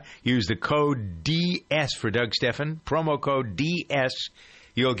 800-874-8985. Use the code DS for Doug Steffen, promo code DS.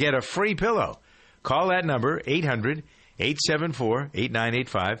 You'll get a free pillow. Call that number,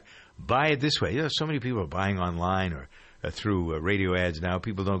 800-874-8985. Buy it this way. So many people are buying online or through radio ads now.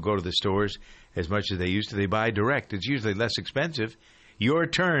 People don't go to the stores as much as they used to. They buy direct. It's usually less expensive. Your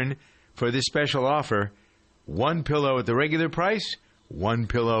turn for this special offer. 1 pillow at the regular price, 1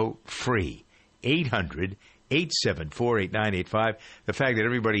 pillow free. 800-874-8985. The fact that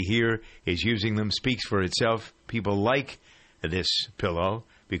everybody here is using them speaks for itself. People like this pillow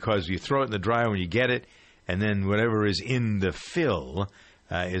because you throw it in the dryer when you get it, and then whatever is in the fill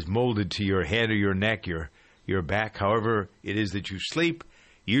is molded to your head or your neck, your back, however it is that you sleep.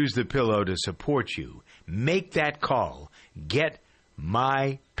 Use the pillow to support you. Make that call. Get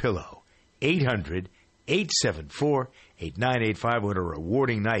my pillow. 800-874-8985. What a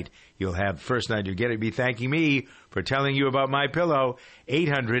rewarding night you'll have. First night you'll get it. Be thanking me for telling you about my pillow.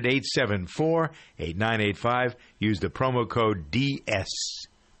 800-874-8985. Use the promo code DS.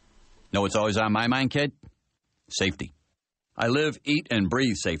 Know what's always on my mind, kid? Safety. I live, eat, and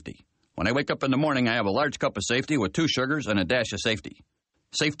breathe safety. When I wake up in the morning, I have a large cup of safety with 2 sugars and a dash of safety.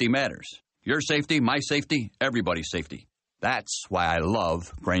 Safety matters. Your safety, my safety, everybody's safety. That's why I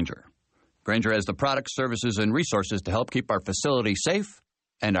love Grainger. Grainger has the products, services, and resources to help keep our facility safe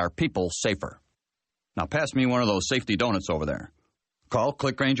and our people safer. Now pass me one of those safety donuts over there. Call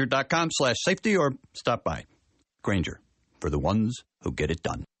clickgrainger.com/safety or stop by. Grainger, for the ones who get it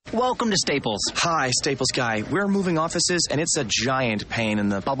done. Welcome to Staples. Hi, Staples guy. We're moving offices, and it's a giant pain in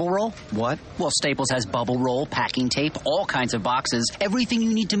the... Bubble roll? What? Well, Staples has bubble roll, packing tape, all kinds of boxes, everything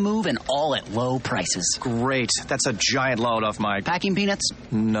you need to move, and all at low prices. Great. That's a giant load off my... Packing peanuts?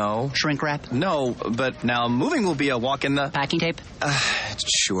 No. Shrink wrap? No, but now moving will be a walk in the... Packing tape?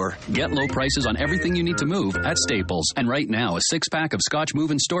 Sure. Get low prices on everything you need to move at Staples. And right now, a 6-pack of Scotch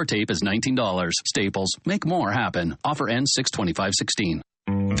Move and Store tape is $19. Staples. Make more happen. Offer ends 6/25/16.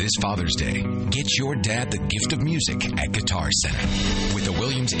 This Father's Day, get your dad the gift of music at Guitar Center. With a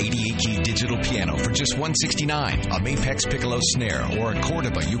Williams 88-key digital piano for just $169, a Mapex piccolo snare, or a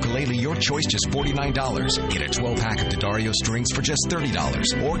Cordoba ukulele, your choice just $49. Get a 12-pack of D'Addario strings for just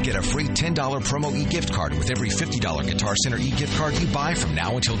 $30. Or get a free $10 promo e-gift card with every $50 Guitar Center e-gift card you buy from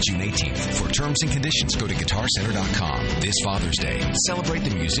now until June 18th. For terms and conditions, go to GuitarCenter.com. This Father's Day, celebrate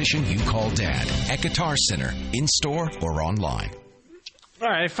the musician you call Dad at Guitar Center, in-store or online. All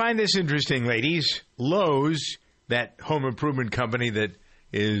right, I find this interesting, ladies. Lowe's, that home improvement company that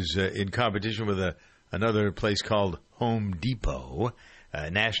is in competition with another place called Home Depot, a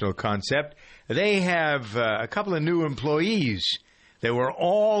national concept, they have a couple of new employees that were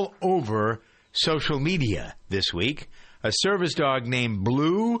all over social media this week. A service dog named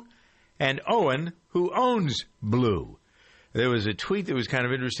Blue and Owen, who owns Blue. There was a tweet that was kind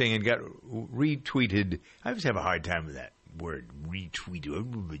of interesting and got retweeted. I always have a hard time with that word,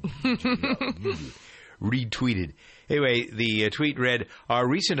 retweeted. Anyway, the tweet read, "Our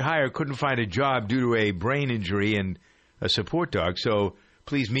recent hire couldn't find a job due to a brain injury and a support dog, so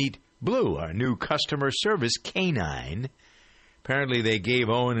please meet Blue, our new customer service canine." Apparently they gave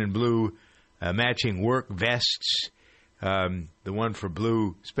Owen and Blue matching work vests, the one for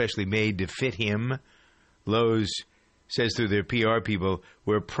Blue specially made to fit him. Lowe's says through their PR people,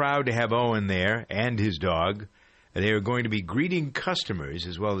 "We're proud to have Owen there and his dog. They are going to be greeting customers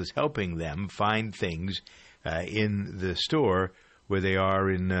as well as helping them find things in the store where they are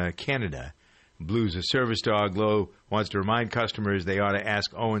in Canada. Blue's a service dog. Lowe wants to remind customers they ought to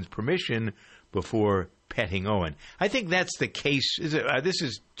ask Owen's permission before petting Owen." I think that's the case. This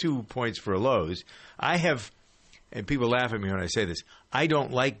is 2 points for Lowe's. I have, and people laugh at me when I say this, I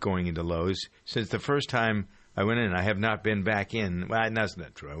don't like going into Lowe's. Since the first time I went in, I have not been back in. Well, that's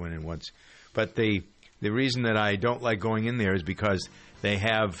not true. I went in once. But the reason that I don't like going in there is because they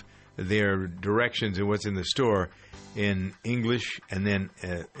have their directions and what's in the store in English and then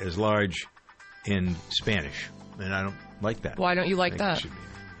as large in Spanish. And I don't like that. Why don't you like that?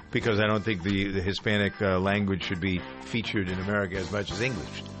 Because I don't think the Hispanic language should be featured in America as much as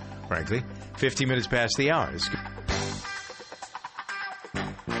English, frankly. 50 minutes past the hour.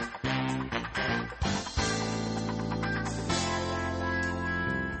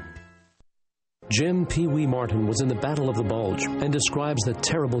 Jim Pee Wee Martin was in the Battle of the Bulge and describes the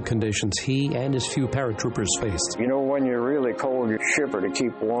terrible conditions he and his few paratroopers faced. You know, when you're really cold, you shiver to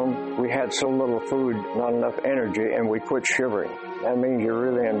keep warm. We had so little food, not enough energy, and we quit shivering. That means you're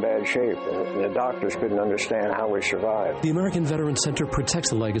really in bad shape, and the doctors couldn't understand how we survived. The American Veterans Center protects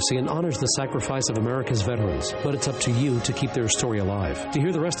the legacy and honors the sacrifice of America's veterans, but it's up to you to keep their story alive. To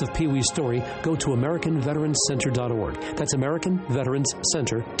hear the rest of Pee Wee's story, go to AmericanVeteransCenter.org. That's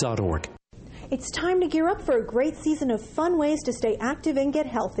AmericanVeteransCenter.org. It's time to gear up for a great season of fun ways to stay active and get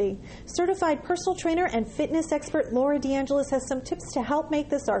healthy. Certified personal trainer and fitness expert Laura DeAngelis has some tips to help make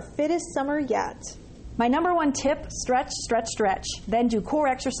this our fittest summer yet. My number one tip, stretch, stretch, stretch. Then do core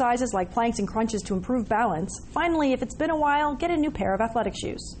exercises like planks and crunches to improve balance. Finally, if it's been a while, get a new pair of athletic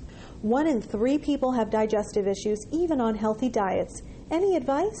shoes. 1 in 3 people have digestive issues, even on healthy diets. Any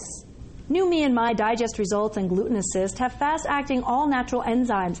advice? New Me and My Digest Results and Gluten Assist have fast-acting, all-natural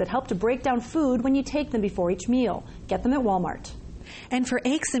enzymes that help to break down food when you take them before each meal. Get them at Walmart. And for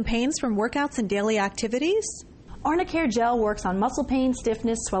aches and pains from workouts and daily activities? Arnicare Gel works on muscle pain,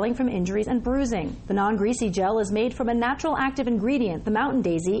 stiffness, swelling from injuries, and bruising. The non-greasy gel is made from a natural active ingredient, the mountain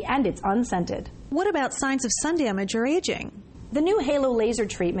daisy, and it's unscented. What about signs of sun damage or aging? The new Halo laser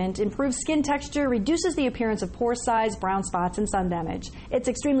treatment improves skin texture, reduces the appearance of pore size, brown spots, and sun damage. It's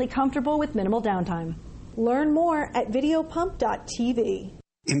extremely comfortable with minimal downtime. Learn more at videopump.tv.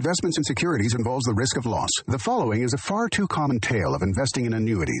 Investments in securities involves the risk of loss. The following is a far too common tale of investing in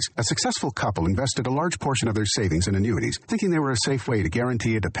annuities. A successful couple invested a large portion of their savings in annuities, thinking they were a safe way to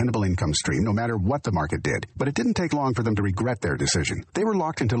guarantee a dependable income stream no matter what the market did. But it didn't take long for them to regret their decision. They were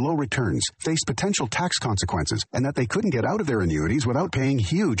locked into low returns, faced potential tax consequences, and that they couldn't get out of their annuities without paying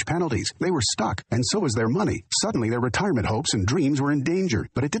huge penalties. They were stuck, and so was their money. Suddenly, their retirement hopes and dreams were in danger.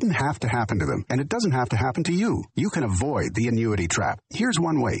 But it didn't have to happen to them, and it doesn't have to happen to you. You can avoid the annuity trap. Here's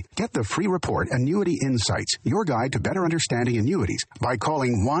one way. Get the free report, Annuity Insights, your guide to better understanding annuities, by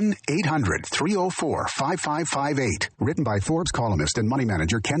calling 1-800-304-5558. Written by Forbes columnist and money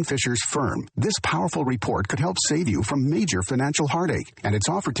manager Ken Fisher's firm. This powerful report could help save you from major financial heartache, and it's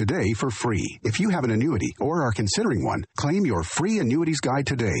offered today for free. If you have an annuity or are considering one, claim your free annuities guide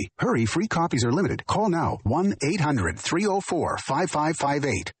today. Hurry, free copies are limited. Call now,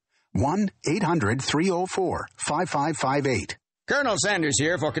 1-800-304-5558. 1-800-304-5558. Colonel Sanders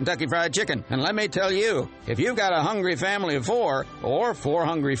here for Kentucky Fried Chicken, and let me tell you, if you've got a hungry family of 4, or 4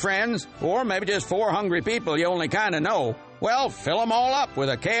 hungry friends, or maybe just 4 hungry people you only kind of know, well, fill them all up with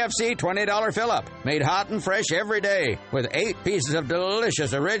a KFC $20 fill-up, made hot and fresh every day, with 8 pieces of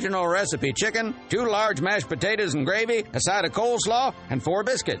delicious original recipe chicken, 2 large mashed potatoes and gravy, a side of coleslaw, and 4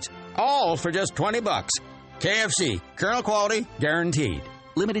 biscuits, all for just $20. KFC, Colonel quality, guaranteed.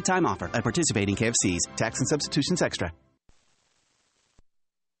 Limited time offer at participating KFCs. Tax and substitutions extra.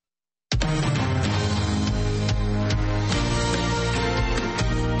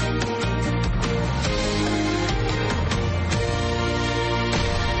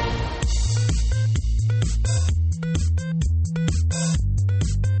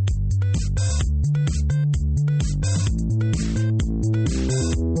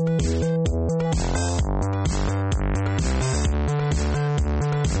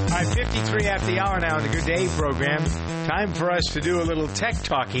 After the hour now in the Good Day program. Time for us to do a little tech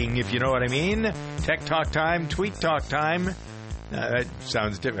talking, if you know what I mean. Tech talk time, tweet talk time. That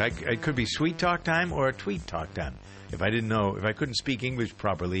sounds different. It could be sweet talk time or tweet talk time. If I didn't know, if I couldn't speak English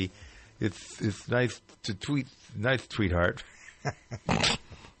properly, it's nice to tweet, nice tweetheart.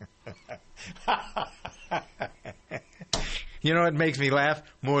 You know what makes me laugh?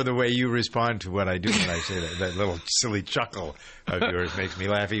 More the way you respond to what I do when I say that. That little silly chuckle of yours makes me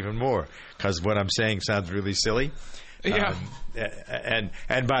laugh even more, because what I'm saying sounds really silly. Yeah. And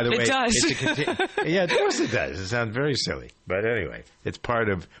by the way, it does. Yeah, of course it does. It sounds very silly. But anyway, it's part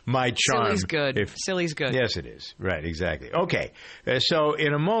of my charm. Silly's good. Silly's good. Yes, it is. Right, exactly. Okay. So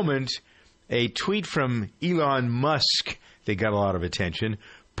in a moment, a tweet from Elon Musk that got a lot of attention,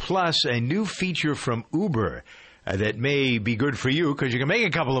 plus a new feature from Uber that may be good for you because you can make a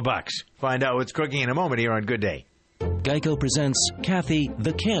couple of bucks. Find out what's cooking in a moment here on Good Day. Geico presents Kathy,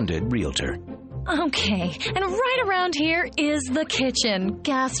 the Candid Realtor. Okay, and right around here is the kitchen.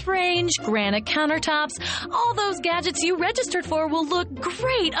 Gas range, granite countertops, all those gadgets you registered for will look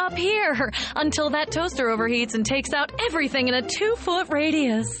great up here until that toaster overheats and takes out everything in a 2-foot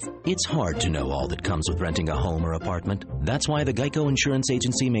radius. It's hard to know all that comes with renting a home or apartment. That's why the Geico Insurance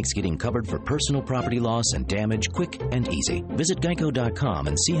Agency makes getting covered for personal property loss and damage quick and easy. Visit geico.com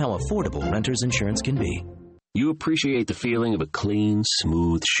and see how affordable renter's insurance can be. You appreciate the feeling of a clean,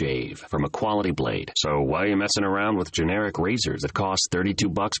 smooth shave from a quality blade. So why are you messing around with generic razors that cost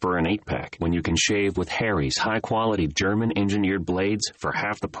 $32 for an 8-pack when you can shave with Harry's high-quality German-engineered blades for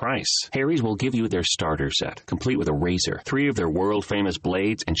half the price? Harry's will give you their starter set, complete with a razor, 3 of their world-famous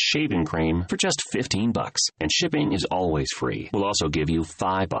blades, and shaving cream for just $15. And shipping is always free. We'll also give you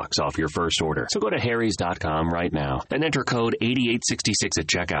 $5 off your first order. So go to harrys.com right now and enter code 8866 at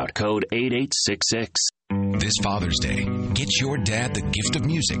checkout, code 8866. This Father's Day, get your dad the gift of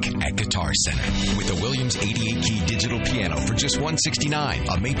music at Guitar Center with a Williams 88-key digital piano for just $169,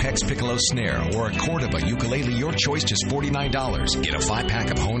 a Mapex piccolo snare, or a Cordoba ukulele, your choice, just $49. Get a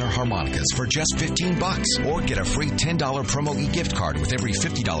 5-pack of Hohner harmonicas for just $15, or get a free $10 promo e-gift card with every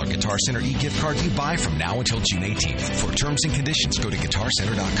 $50 Guitar Center e-gift card you buy from now until June 18th. For terms and conditions, go to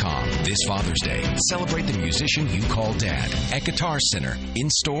GuitarCenter.com. This Father's Day, celebrate the musician you call Dad at Guitar Center,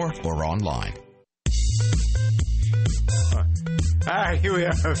 in-store or online. All right, here we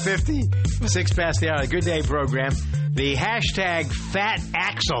are, 56 past the hour. Good day program. The hashtag Fat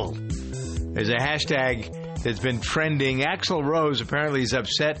Axel is a hashtag that's been trending. Axl Rose apparently is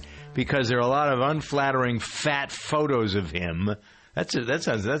upset because there are a lot of unflattering fat photos of him. That's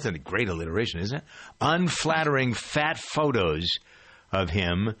a great alliteration, isn't it? Unflattering fat photos of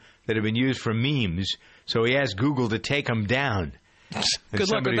him that have been used for memes. So he asked Google to take them down. Good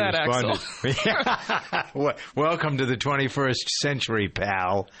luck with that, Axel. Welcome to the 21st century,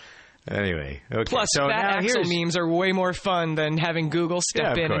 pal. Anyway, okay. Plus, so fat Axel memes are way more fun than having Google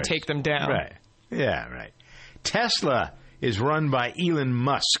step in and take them down. Right. Yeah, right. Tesla is run by Elon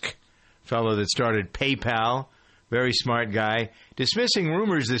Musk, fellow that started PayPal. Very smart guy. Dismissing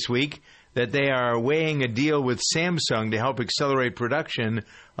rumors this week that they are weighing a deal with Samsung to help accelerate production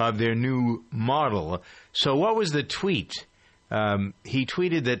of their new model. So what was the tweet? He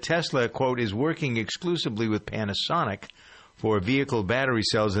tweeted that Tesla, quote, is working exclusively with Panasonic for vehicle battery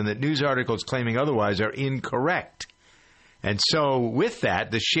cells and that news articles claiming otherwise are incorrect. And so with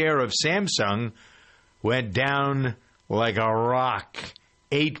that, the share of Samsung went down like a rock,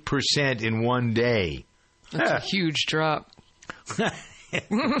 8% in one day. That's a huge drop. I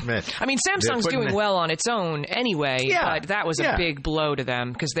mean, Samsung's doing well on its own anyway, but that was a big blow to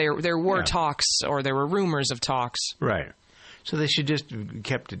them because there were talks, or there were rumors of talks. Right. So they should just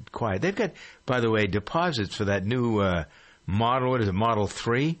kept it quiet. They've got, by the way, deposits for that new model. What is it, Model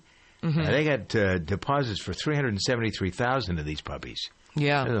 3? Mm-hmm. They got deposits for 373,000 of these puppies.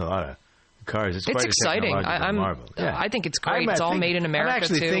 Yeah. There's a lot of cars. It's quite exciting. A marvel. I think it's great. It's all made in America, I'm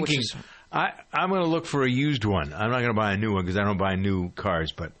actually too. Thinking, I'm going to look for a used one. I'm not going to buy a new one because I don't buy new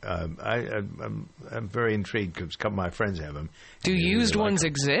cars, but I'm very intrigued because a couple of my friends have them. Do used ones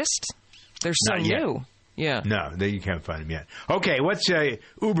exist? They're so new. Yeah. No, you can't find them yet. Okay, what's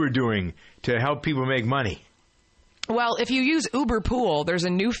Uber doing to help people make money? Well, if you use Uber Pool, there's a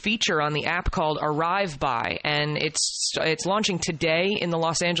new feature on the app called Arrive By, and it's launching today in the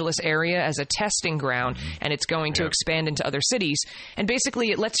Los Angeles area as a testing ground, and it's going to expand into other cities. And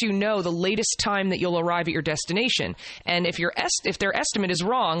basically, it lets you know the latest time that you'll arrive at your destination. And if their estimate is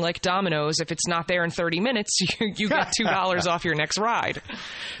wrong, like Domino's, if it's not there in 30 minutes, you get $2 off your next ride.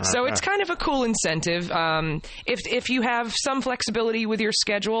 So it's kind of a cool incentive. If you have some flexibility with your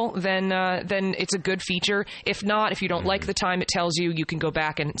schedule, then it's a good feature. If not, if you don't like the time it tells you, you can go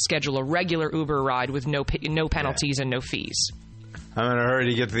back and schedule a regular Uber ride with no penalties and no fees. I'm in a hurry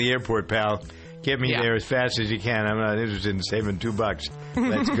to get to the airport, pal. Get me there as fast as you can. I'm not interested in saving $2.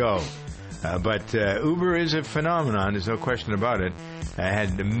 Let's go. But Uber is a phenomenon. There's no question about it. Had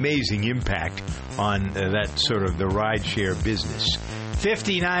an amazing impact on that sort of the rideshare business.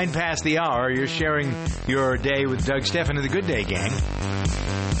 59 past the hour. You're sharing your day with Doug Steffen and the Good Day Gang.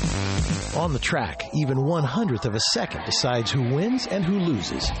 On the track, even 1/100th of a second decides who wins and who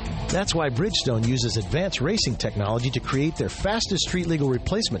loses. That's why Bridgestone uses advanced racing technology to create their fastest street-legal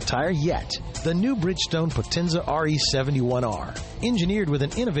replacement tire yet, the new Bridgestone Potenza RE71R. Engineered with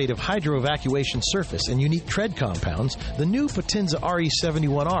an innovative hydro-evacuation surface and unique tread compounds, the new Potenza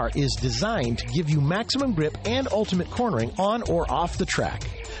RE71R is designed to give you maximum grip and ultimate cornering on or off the track.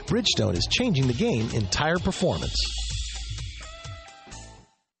 Bridgestone is changing the game in tire performance.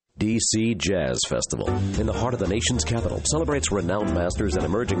 DC Jazz Festival, in the heart of the nation's capital, celebrates renowned masters and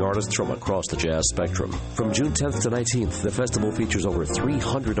emerging artists from across the jazz spectrum. From June 10th to 19th, the festival features over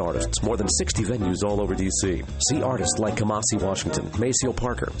 300 artists, more than 60 venues all over DC. See artists like Kamasi Washington, Maceo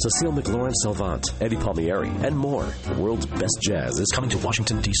Parker, Cecile McLaurin-Salvant, Eddie Palmieri, and more. The world's best jazz is coming to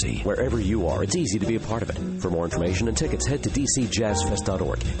Washington, D.C. Wherever you are, it's easy to be a part of it. For more information and tickets, head to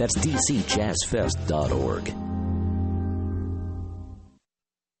dcjazzfest.org. That's dcjazzfest.org.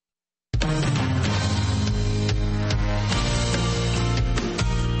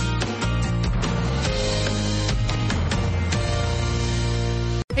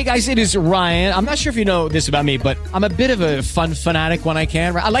 Hey guys, it is Ryan. I'm not sure if you know this about me, but I'm a bit of a fun fanatic when I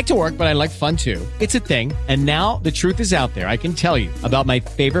can. I like to work, but I like fun too. It's a thing. And now the truth is out there. I can tell you about my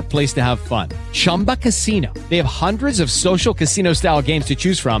favorite place to have fun. Chumba Casino. They have hundreds of social casino style games to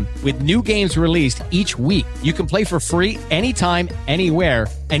choose from with new games released each week. You can play for free anytime, anywhere.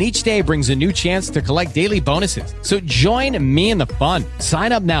 And each day brings a new chance to collect daily bonuses. So join me in the fun.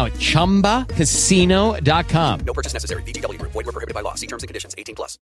 Sign up now at ChumbaCasino.com. No purchase necessary. VGW Group. Void where prohibited by law. See terms and conditions. 18+.